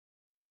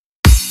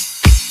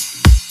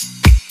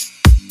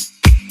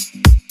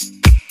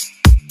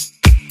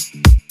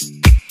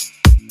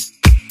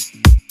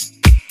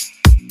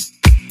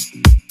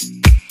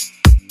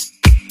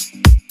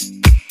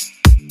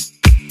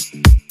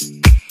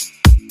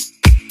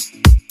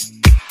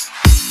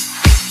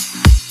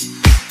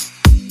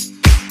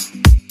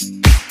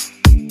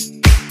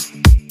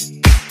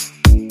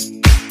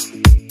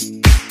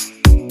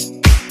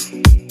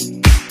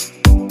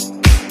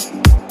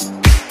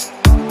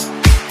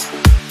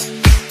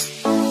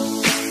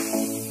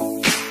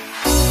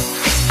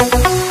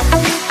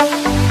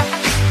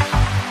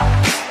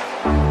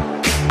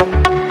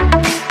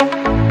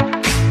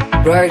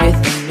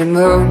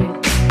moon.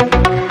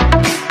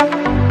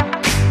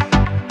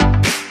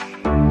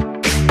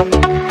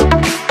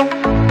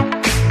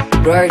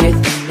 Brighter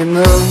than the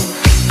moon.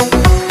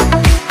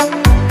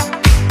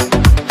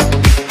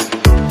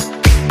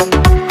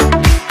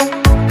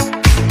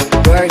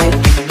 Brighter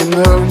than the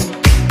moon.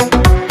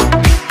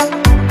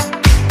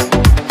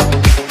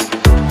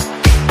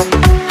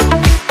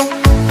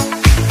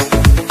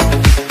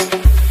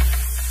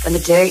 When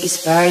the day is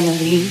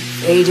finally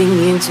fading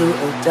into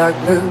a dark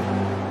blue,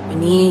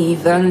 when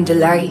even the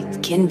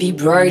light can be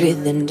brighter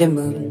than the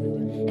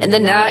moon, and the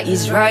night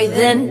is right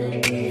then,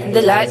 and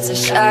the lights are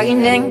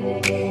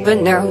shining, but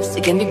now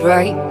it can be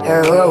bright,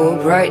 oh,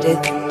 brighter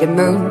than the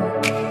moon.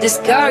 The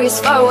sky is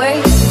far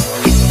away,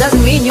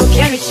 doesn't mean you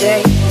can't reach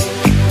it.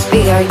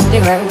 Behind the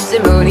clouds, the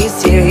moon is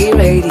still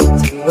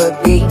radiant to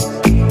a beat,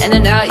 and the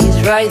night is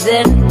right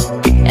then,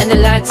 and the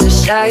lights are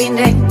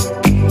shining,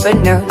 but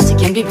now it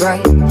can be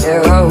bright,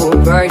 oh,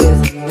 brighter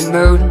than the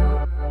moon.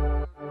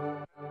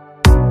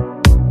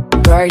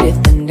 Brighter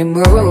than the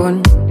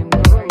moon.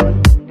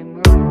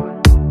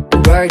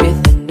 Brighter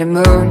than the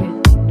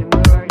moon.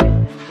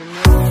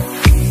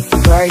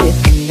 Brighter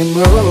than the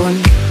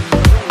moon.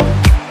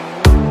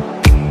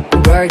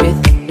 Brighter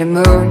than the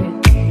moon.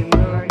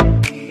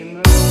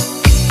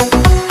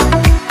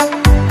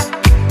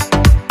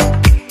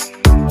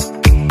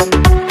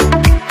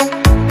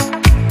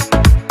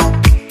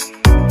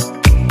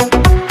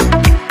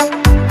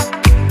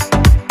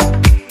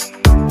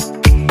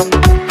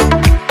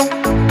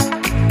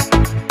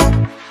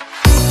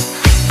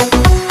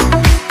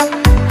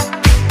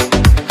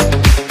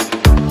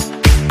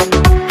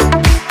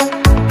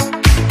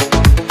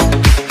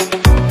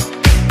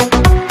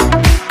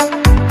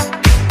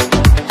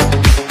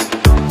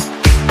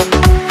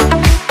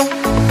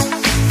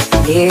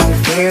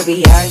 Here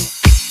behind.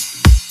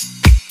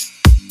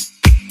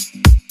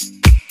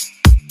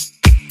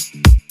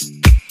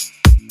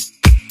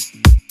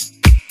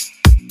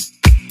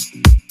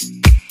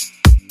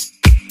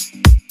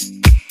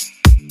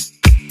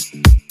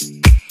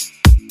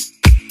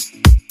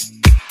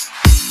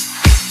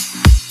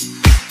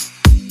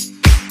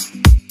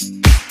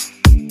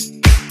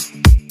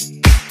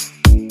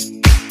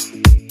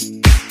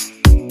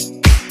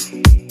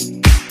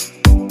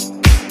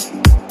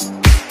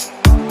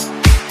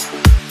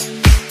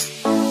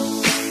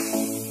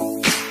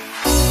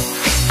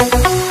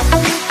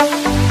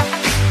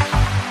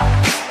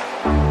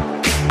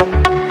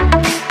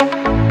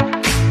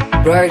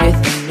 Brighter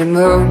than the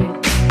moon.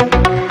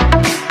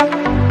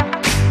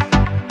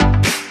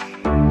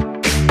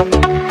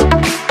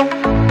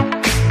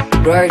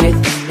 Brighter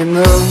than the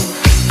moon.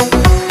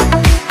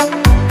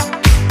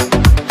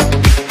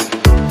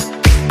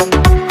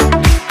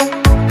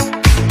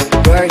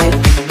 Brighter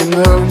than the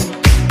moon.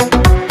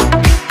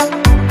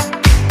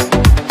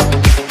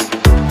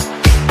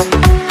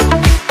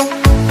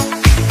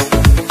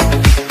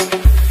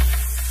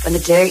 When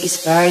the day is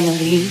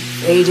finally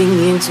fading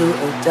into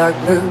a dark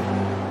blue,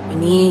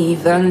 when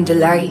even the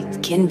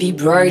light can be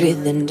brighter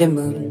than the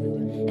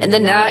moon, and the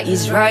night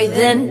is right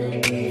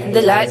then, and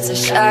the lights are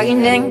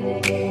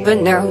shining, but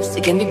now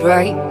it can be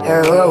bright,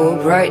 oh,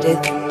 brighter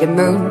than the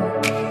moon.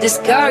 The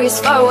sky is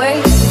far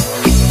away,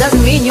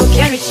 doesn't mean you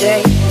can't reach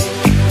it.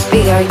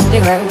 Behind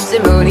the clouds, the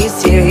moon is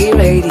still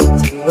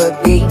radiant to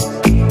a beat,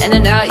 and the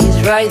night is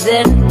right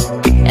then,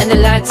 and the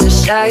lights are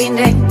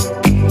shining,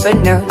 but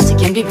now it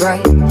can be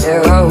bright,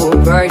 oh,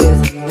 brighter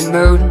than the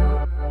moon.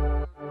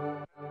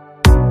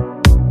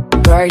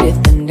 Brighter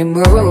than the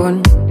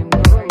moon.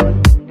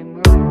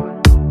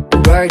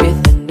 Brighter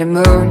than the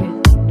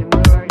moon.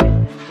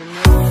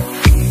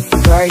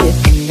 Brighter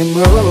than the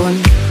moon.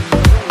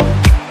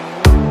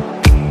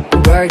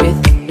 Brighter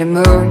than the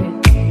moon.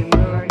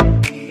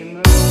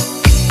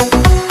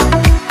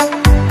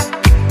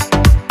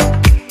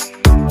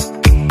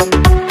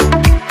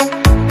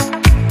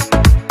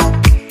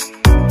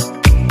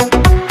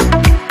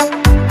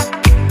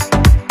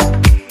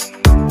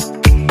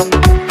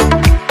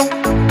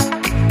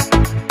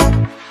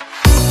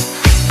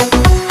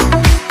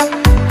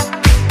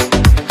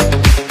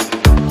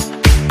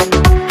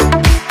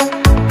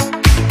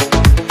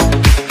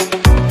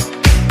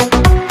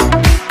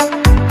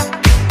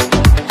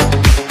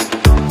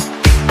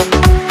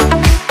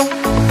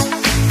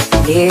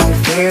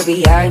 Here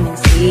behind and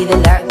see the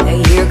light that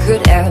you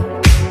could have.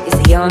 It's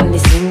the only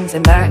thing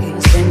that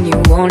matters when you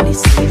only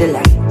see the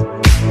light.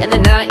 And the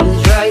night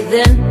is right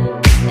then,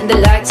 and the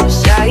lights are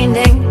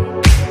shining,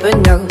 but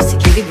no, it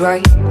can be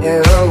bright,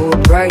 oh,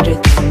 brighter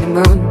than the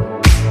moon.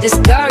 The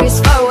sky is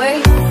far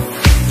away,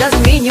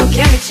 doesn't mean you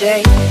can't reach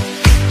it.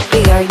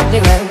 Behind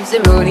the clouds, the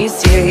moon is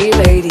still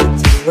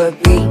radiant to a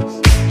beat,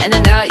 and the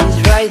night is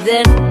right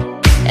then,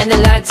 and the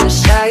lights are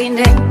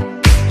shining,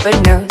 but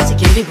no, it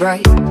can be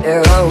bright,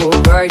 oh,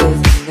 brighter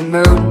than the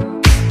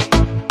moon.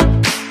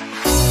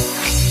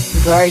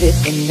 Brighter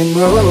than the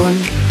moon.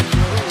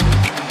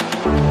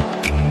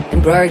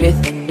 And brighter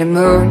than the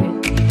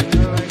moon.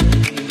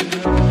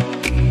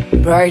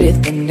 Brighter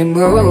than the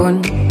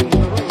moon.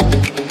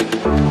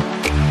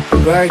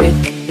 Brighter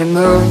than the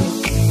moon.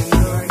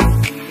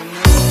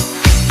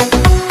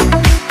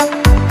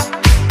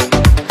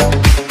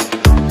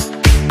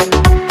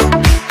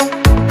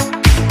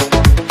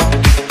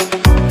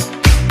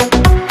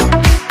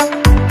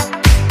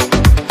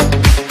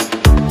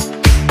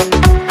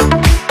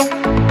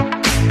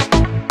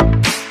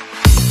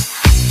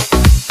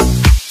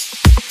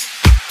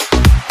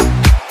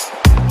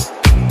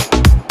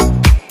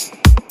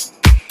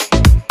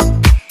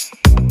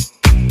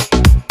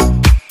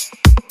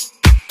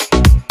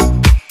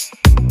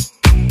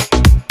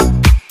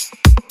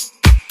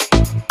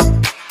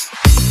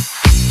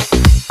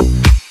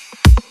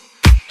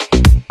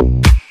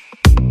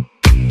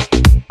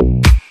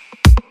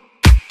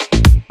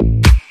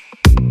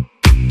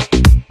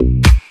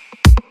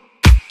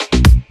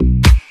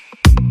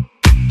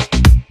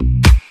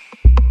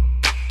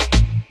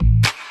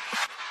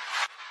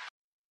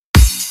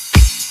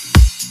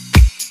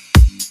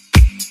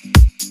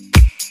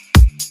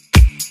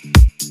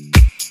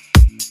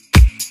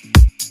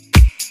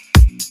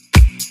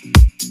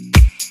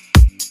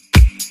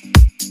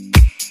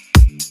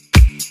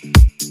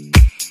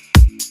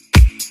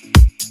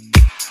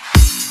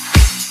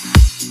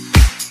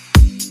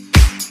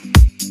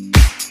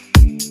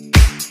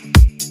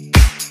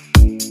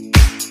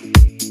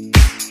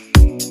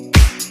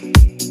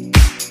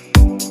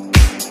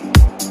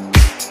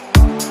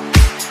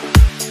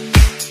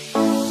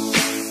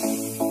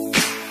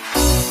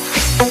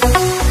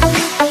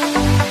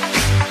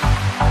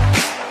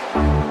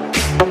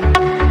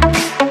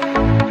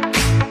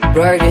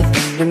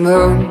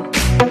 moon.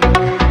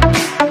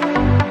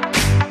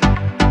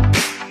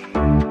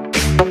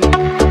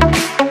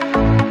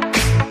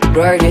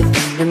 Brighter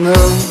than the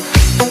moon.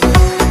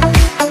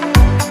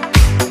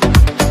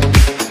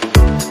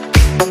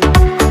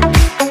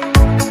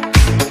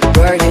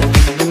 Brighter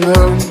than the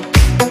moon.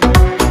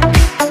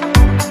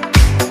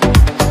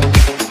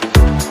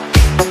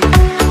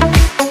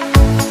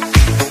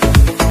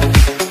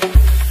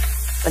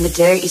 When the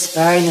day is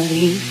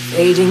finally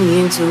fading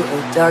into a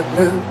dark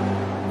blue,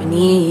 when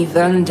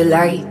even the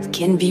light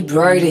can be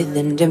brighter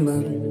than the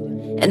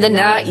moon, and the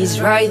night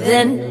is right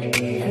then,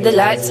 and the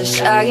lights are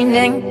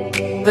shining,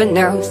 but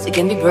now it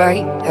can be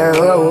bright,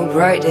 oh,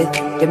 brighter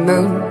than the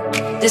moon.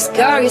 The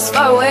sky is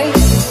far away,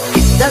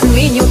 doesn't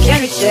mean you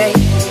can't reach it.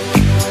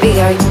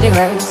 Behind the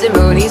clouds, the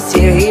moon is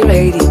here,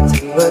 radiant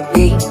to a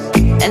beat,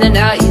 and the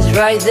night is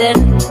right then,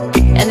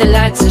 and the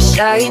lights are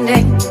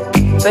shining,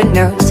 but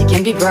now it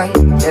can be bright,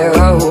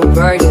 oh,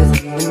 brighter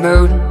than the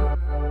moon.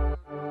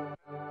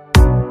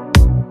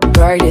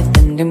 Brighter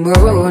than the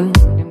moon.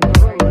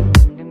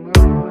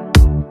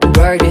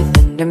 Brighter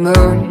than the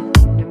moon.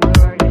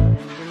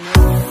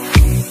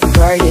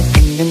 Brighter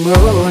than the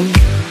moon.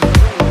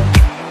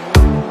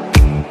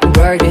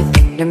 Brighter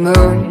than the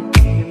moon.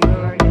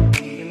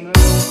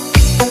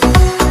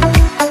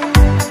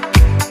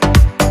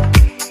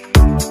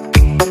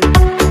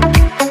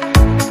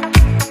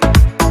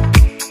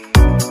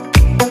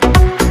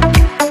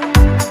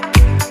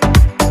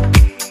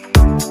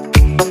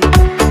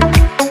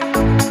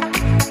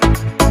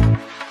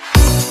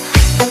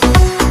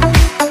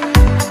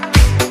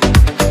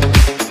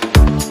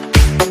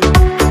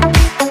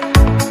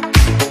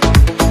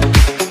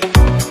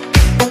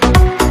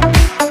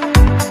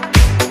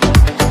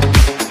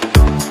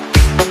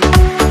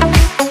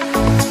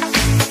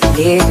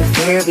 Hear the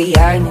fear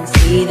behind and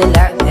see the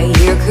light that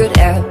you could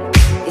have.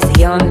 It's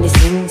the only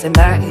thing that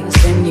matters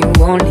when you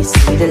only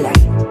see the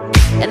light.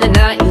 And the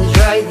night is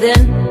right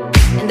then,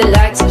 and the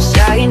lights are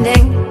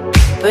shining,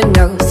 but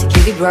no, it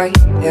can be bright,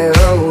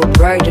 oh,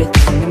 brighter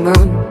than the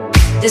moon.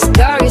 The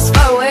sky is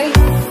far away,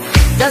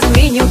 doesn't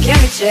mean you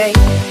can't reach it.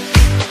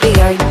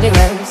 Behind the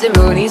clouds, the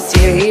moon is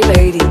here,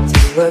 radiant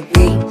to a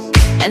beat,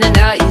 and the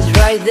night is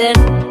right then,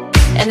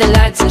 and the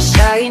lights are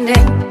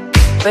shining,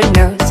 but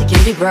no, it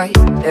can be bright,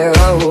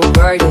 oh,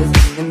 brighter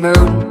than the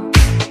moon.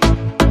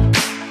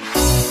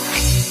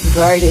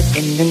 Brighter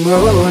than the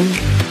moon.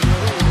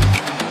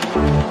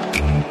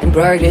 And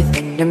brighter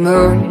than the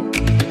moon.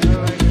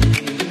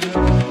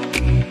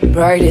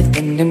 Brighter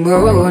than the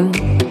moon.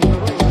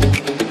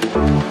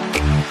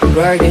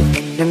 Brighter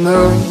than the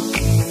moon.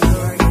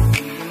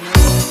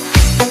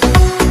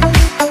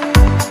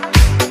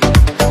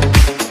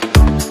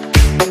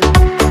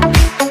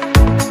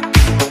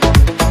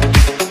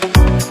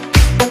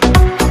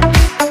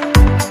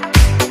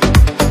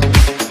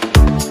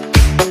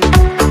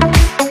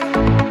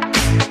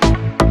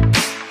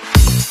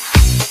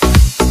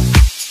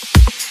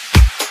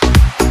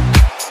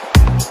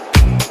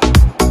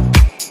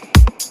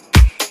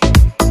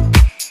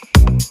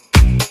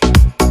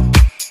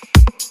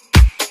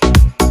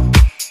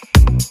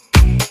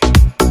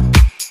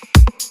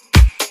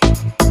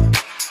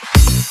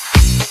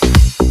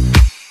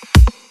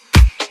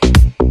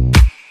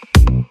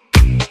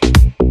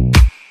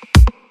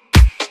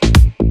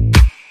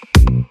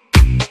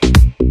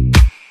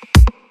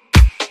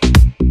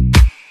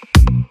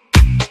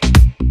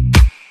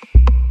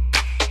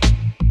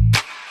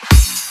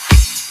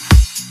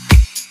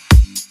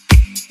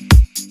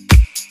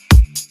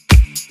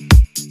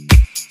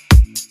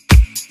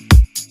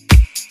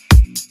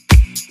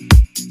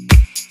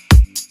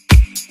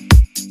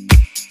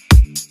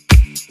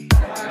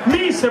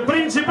 Miss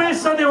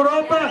Principessa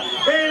d'Europa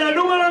e